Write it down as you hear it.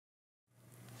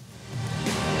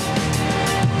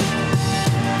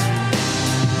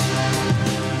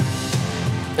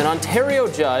Ontario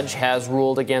judge has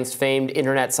ruled against famed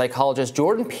internet psychologist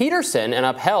Jordan Peterson and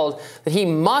upheld that he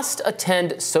must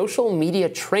attend social media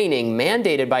training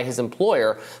mandated by his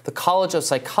employer, the College of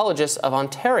Psychologists of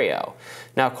Ontario.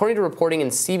 Now, according to reporting in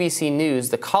CBC News,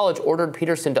 the college ordered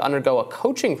Peterson to undergo a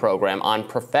coaching program on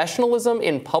professionalism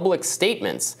in public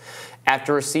statements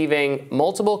after receiving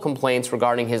multiple complaints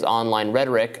regarding his online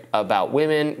rhetoric about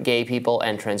women, gay people,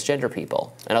 and transgender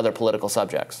people, and other political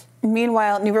subjects.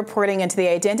 Meanwhile, new reporting into the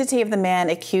identity of the man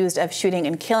accused of shooting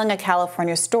and killing a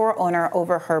California store owner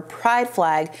over her pride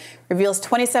flag reveals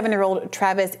 27-year-old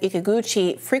Travis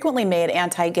Ikaguchi frequently made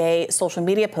anti-gay social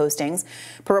media postings.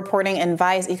 Per reporting in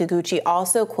Vice, Ikaguchi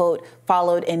also, quote,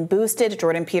 followed and boosted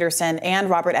Jordan Peterson and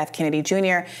Robert F. Kennedy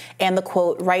Jr. and the,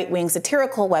 quote, right-wing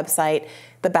satirical website,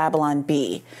 The Babylon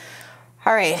Bee.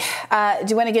 All right. Do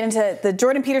you want to get into the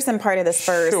Jordan Peterson part of this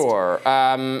first? Sure.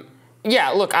 Yeah,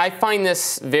 look, I find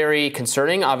this very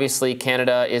concerning. Obviously,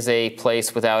 Canada is a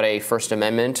place without a First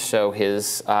Amendment, so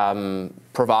his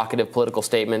provocative political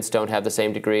statements don't have the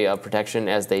same degree of protection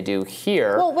as they do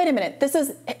here. Well, wait a minute. This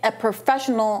is a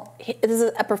professional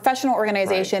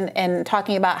organization, right, and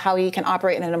talking about how he can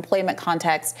operate in an employment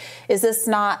context. Is this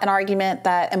not an argument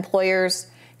that employers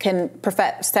can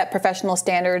set professional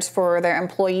standards for their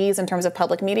employees in terms of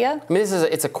public media? I mean,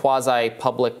 it's a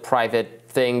quasi-public-private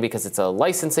thing because it's a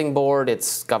licensing board,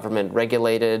 it's government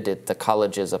regulated, the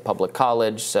college is a public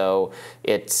college, so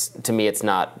to me it's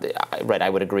not, right, I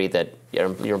would agree that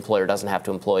your employer doesn't have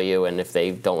to employ you, and if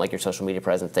they don't like your social media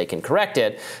presence, they can correct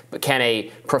it. But can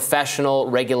a professional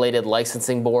regulated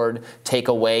licensing board take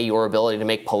away your ability to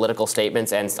make political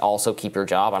statements and also keep your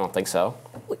job? I don't think so.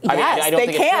 Yes, they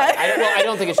can. I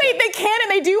don't think it should. Wait, they can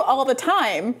and they do all the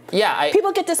time. Yeah.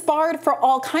 People get disbarred for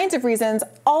all kinds of reasons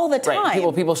all the time.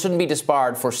 Right. People shouldn't be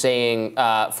disbarred for saying,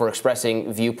 for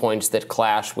expressing viewpoints that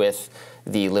clash with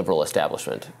the liberal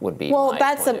establishment would be. Well,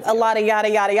 that's a lot of yada,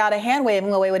 yada, yada hand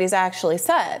waving away what he's actually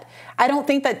said. I don't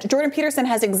think that Jordan Peterson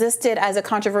has existed as a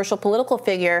controversial political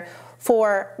figure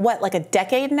for, what, like a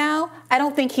decade now? I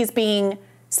don't think he's being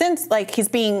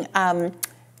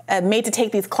made to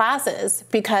take these classes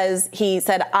because he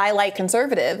said, I like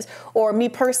conservatives, or me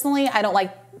personally, I don't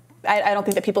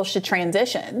think that people should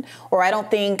transition, or I don't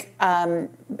think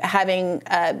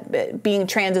being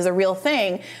trans is a real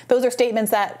thing. Those are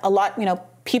statements that a lot,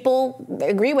 people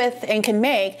agree with and can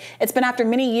make. It's been after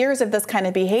many years of this kind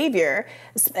of behavior,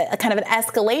 a kind of an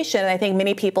escalation, and I think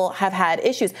many people have had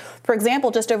issues. For example,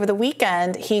 just over the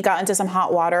weekend, he got into some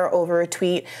hot water over a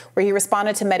tweet where he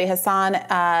responded to Mehdi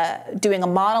Hasan doing a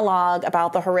monologue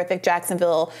about the horrific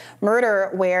Jacksonville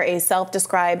murder, where a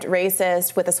self-described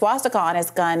racist with a swastika on his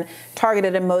gun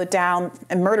targeted and mowed down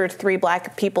and murdered 3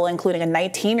 black people, including a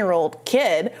 19-year-old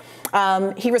kid.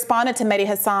 He responded to Mehdi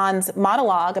Hasan's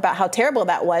monologue about how terrible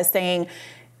that was, saying,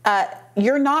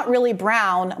 you're not really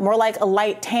brown, more like a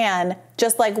light tan,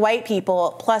 just like white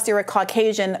people, plus you're a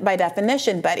Caucasian by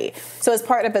definition, buddy. So as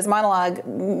part of his monologue,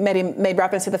 Mehdi made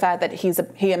reference to the fact that he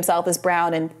himself is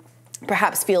brown and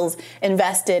perhaps feels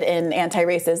invested in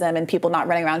anti-racism and people not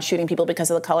running around shooting people because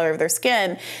of the color of their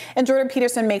skin. And Jordan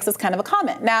Peterson makes this kind of a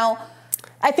comment. Now,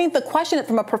 I think the question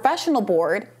from a professional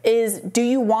board is, do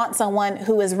you want someone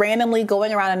who is randomly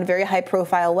going around in a very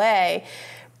high-profile way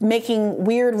making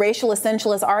weird racial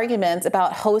essentialist arguments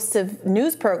about hosts of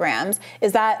news programs?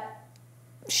 Is that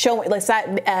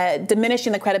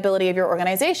diminishing the credibility of your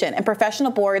organization? And professional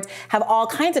boards have all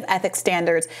kinds of ethics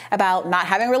standards about not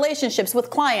having relationships with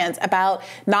clients, about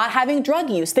not having drug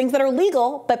use, things that are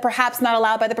legal but perhaps not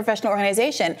allowed by the professional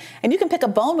organization. And you can pick a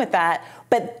bone with that,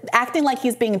 but acting like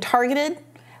he's being targeted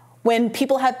when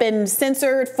people have been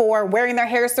censored for wearing their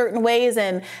hair certain ways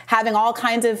and having all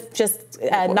kinds of just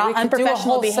not unprofessional behavior. We could do a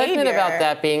whole segment about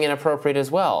that being inappropriate as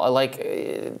well.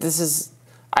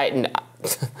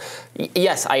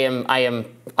 Yes, I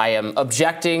am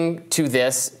objecting to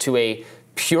this, to a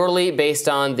purely based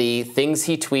on the things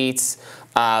he tweets,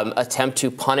 attempt to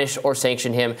punish or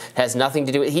sanction him. It has nothing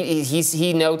to do with,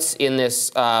 he notes in this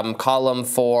column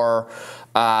for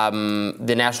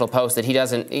the National Post that he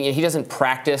doesn't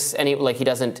practice he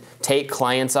doesn't take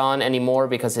clients on anymore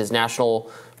because his national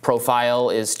profile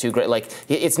is too great. Like,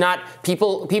 it's not,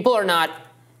 people are not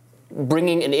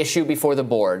bringing an issue before the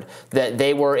board that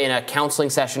they were in a counseling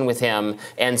session with him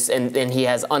and he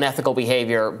has unethical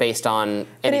behavior based on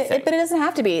anything. But it doesn't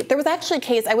have to be. There was actually a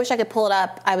case, I wish I could pull it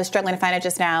up. I was struggling to find it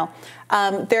just now.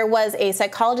 There was a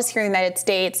psychologist here in the United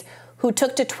States who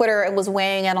took to Twitter and was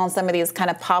weighing in on some of these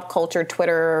kind of pop culture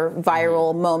Twitter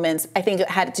viral moments. I think it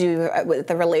had to do with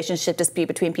the relationship dispute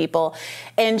between people.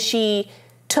 And she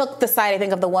took the side, I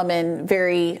think, of the woman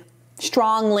very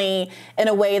strongly in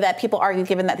a way that people argue,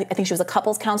 given that I think she was a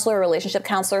couples counselor, a relationship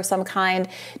counselor of some kind,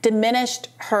 diminished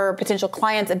her potential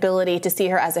client's ability to see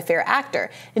her as a fair actor.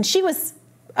 And she was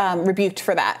rebuked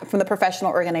for that from the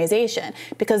professional organization,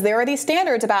 because there are these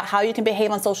standards about how you can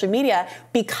behave on social media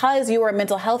because you are a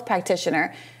mental health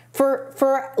practitioner for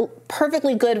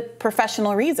perfectly good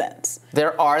professional reasons.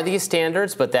 There are these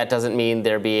standards, but that doesn't mean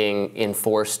they're being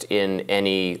enforced in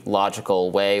any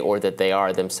logical way or that they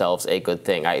are themselves a good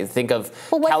thing. I think of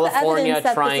California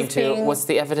trying to... What's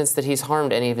the evidence that he's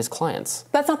harmed any of his clients?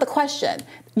 That's not the question.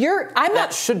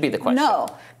 That should be the question. No.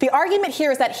 The argument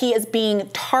here is that he is being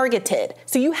targeted.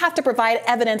 So you have to provide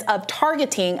evidence of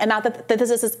targeting, and not that this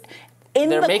is...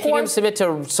 They're making him submit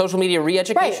to social media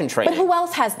re-education training. But who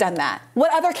else has done that?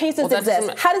 What other cases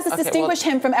exist? How does this distinguish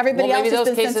him from everybody else who's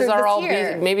been censored this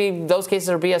year? Maybe those cases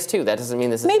are BS too. That doesn't mean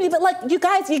this is... Maybe, but like, you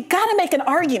guys, you gotta make an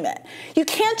argument. You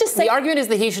can't just say... The argument is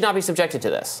that he should not be subjected to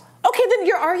this. Okay, then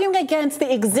you're arguing against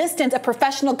the existence of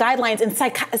professional guidelines in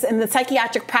the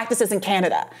psychiatric practices in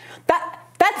Canada.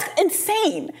 That's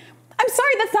insane. I'm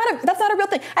sorry, that's not a real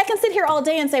thing. I can sit here all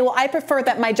day and say, well, I prefer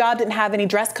that my job didn't have any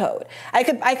dress code.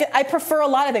 I prefer a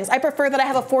lot of things. I prefer that I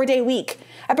have a 4-day week.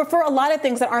 I prefer a lot of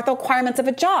things that aren't the requirements of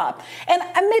a job. And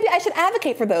maybe I should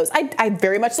advocate for those. I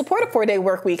very much support a 4-day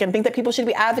work week and think that people should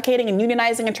be advocating and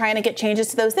unionizing and trying to get changes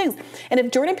to those things. And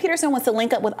if Jordan Peterson wants to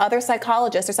link up with other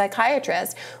psychologists or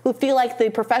psychiatrists who feel like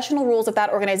the professional rules of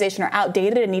that organization are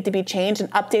outdated and need to be changed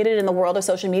and updated in the world of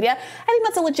social media, I think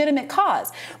that's a legitimate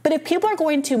cause. But if people are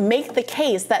going to make the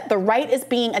case that the right is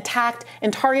being attacked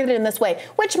and targeted in this way,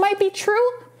 which might be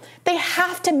true, they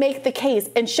have to make the case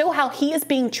and show how he is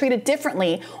being treated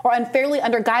differently or unfairly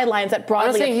under guidelines that broadly apply. I'm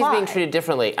not saying he's being treated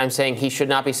differently. I'm saying he should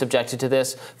not be subjected to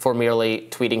this for merely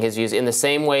tweeting his views, in the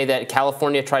same way that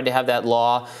California tried to have that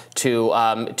law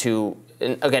to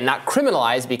again, not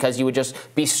criminalized, because you would just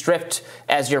be stripped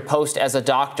as your post as a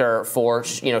doctor for,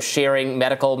 sharing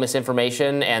medical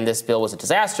misinformation, and this bill was a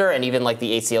disaster, and even like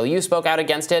the ACLU spoke out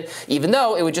against it, even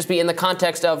though it would just be in the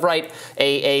context of,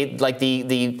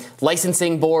 the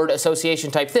licensing board association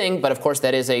type thing, but of course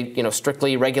that is a,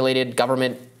 strictly regulated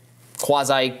government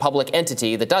quasi-public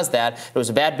entity that does that. It was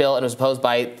a bad bill, and it was opposed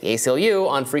by the ACLU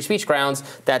on free speech grounds.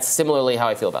 That's similarly how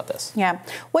I feel about this. Yeah.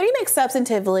 What do you make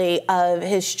substantively of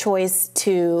his choice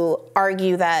to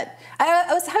argue that...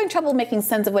 I was having trouble making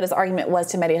sense of what his argument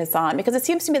was to Mehdi Hasan, because it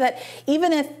seems to me that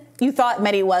even if you thought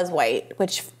Mehdi was white,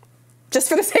 which, just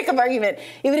for the sake of argument,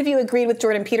 even if you agreed with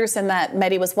Jordan Peterson that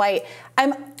Mehdi was white,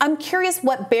 I'm curious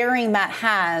what bearing that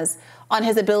has on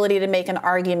his ability to make an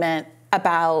argument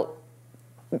about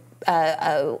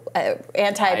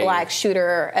anti-black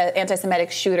shooter,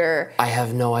 anti-Semitic shooter. I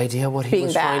have no idea what he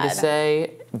was trying to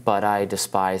say, but I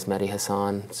despise Mehdi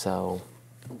Hasan, so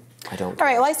I don't care.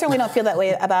 All right, well, I certainly don't feel that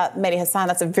way about Mehdi Hasan.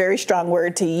 That's a very strong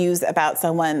word to use about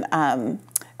someone. But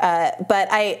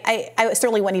I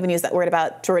certainly wouldn't even use that word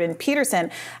about Jordan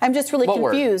Peterson. I'm just really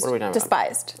confused. What are we talking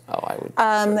despised. About? Oh, I would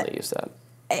certainly use that.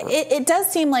 It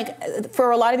does seem like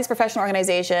for a lot of these professional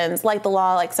organizations, like the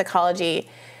law, like psychology,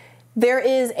 there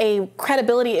is a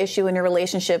credibility issue in your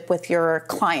relationship with your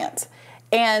client.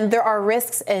 And there are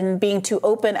risks in being too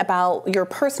open about your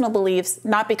personal beliefs,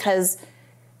 not because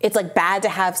it's like bad to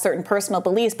have certain personal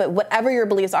beliefs, but whatever your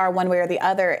beliefs are one way or the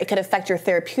other, it could affect your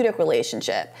therapeutic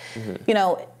relationship.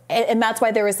 Mm-hmm. And that's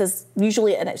why there is this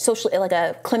usually a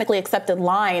clinically accepted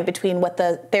line between what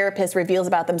the therapist reveals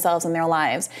about themselves and their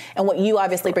lives and what you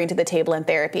obviously bring to the table in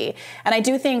therapy. And I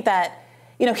do think that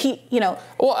he does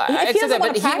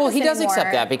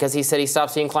accept that, because he said he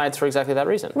stopped seeing clients for exactly that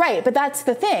reason. Right, but that's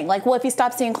the thing. Like, well, if you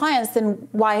stop seeing clients, then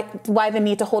why the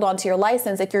need to hold on to your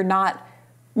license if you're not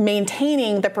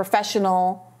maintaining the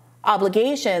professional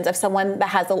obligations of someone that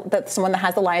has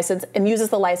the license and uses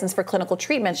the license for clinical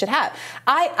treatment should have.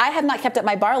 I have not kept up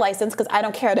my bar license because I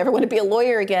don't care. I never want to be a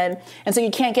lawyer again, and so you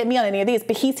can't get me on any of these.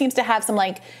 But he seems to have some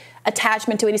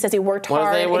attachment to it. He says he worked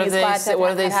hard. What do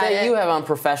they say you have on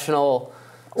professional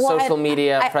social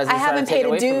media presence? I haven't paid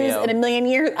a dues in a million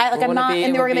years. I'm not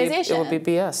in the organization. It would be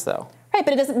BS, though. Right,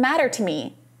 but it doesn't matter to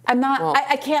me. I'm not. Well,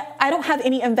 I don't have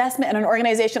any investment in an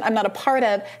organization I'm not a part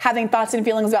of having thoughts and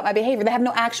feelings about my behavior. They have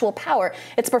no actual power.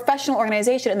 It's a professional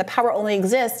organization, and the power only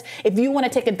exists if you want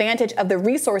to take advantage of the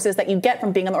resources that you get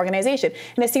from being in the organization.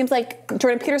 And it seems like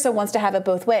Jordan Peterson wants to have it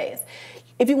both ways.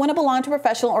 If you want to belong to a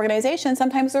professional organization,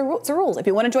 sometimes there are rules. If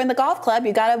you want to join the golf club,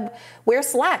 you got to wear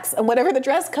slacks and whatever the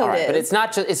dress code is. But it's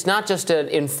not just an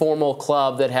informal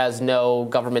club that has no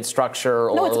government structure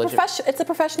or it's a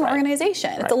professional organization.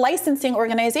 Right. It's a licensing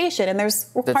organization, and there's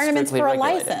requirements for a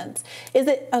license. Is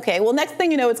it okay? Well, next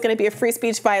thing you know, it's going to be a free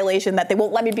speech violation that they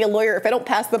won't let me be a lawyer if I don't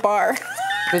pass the bar.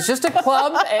 It's just a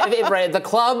club. Right, the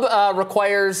club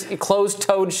requires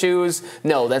closed-toed shoes.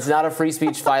 No, that's not a free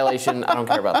speech violation. I don't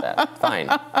care about that. Fine.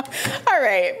 All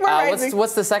right.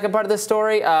 What's the second part of this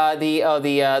story?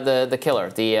 The killer,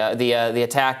 the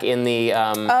attack in the.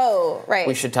 Oh, right.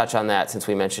 We should touch on that since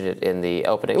we mentioned it in the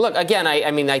opening. Look, again,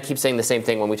 I mean, I keep saying the same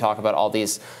thing when we talk about all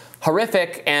these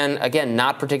horrific and, again,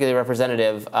 not particularly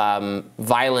representative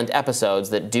violent episodes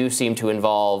that do seem to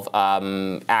involve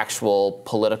actual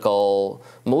political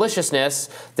maliciousness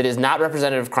that is not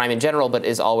representative of crime in general, but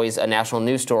is always a national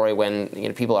news story when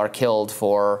people are killed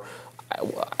for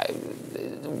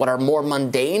what are more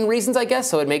mundane reasons, I guess.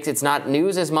 So it's not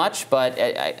news as much, but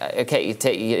okay, if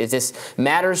this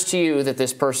matters to you that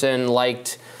this person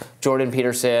liked Jordan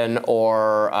Peterson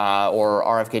or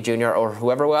RFK Jr. or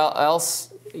whoever else,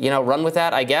 run with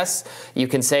that, I guess. You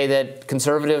can say that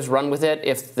conservatives run with it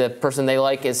if the person they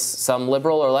like is some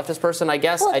liberal or leftist person, I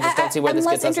guess. Well, I just don't see where this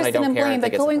gets us, and I don't care. Blame,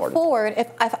 but going forward,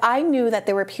 if I knew that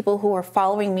there were people who were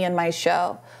following me in my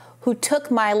show who took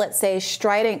my, let's say,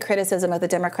 strident criticism of the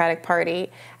Democratic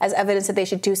Party as evidence that they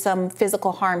should do some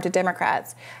physical harm to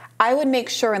Democrats, I would make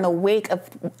sure in the wake of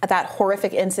that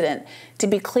horrific incident to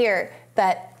be clear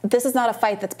that this is not a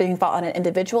fight that's being fought on an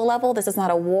individual level. This is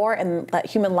not a war, and that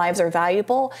human lives are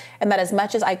valuable, and that as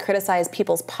much as I criticize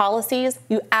people's policies,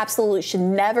 you absolutely should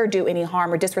never do any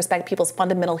harm or disrespect people's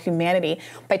fundamental humanity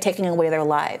by taking away their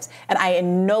lives. And I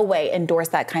in no way endorse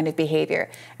that kind of behavior.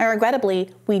 And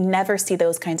regrettably, we never see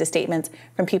those kinds of statements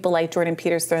from people like Jordan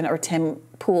Peterson or Tim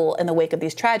Pool in the wake of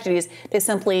these tragedies. They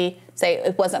simply say,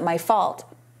 it wasn't my fault.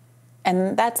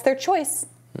 And that's their choice.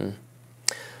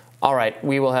 All right,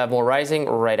 we will have more Rising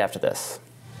right after this.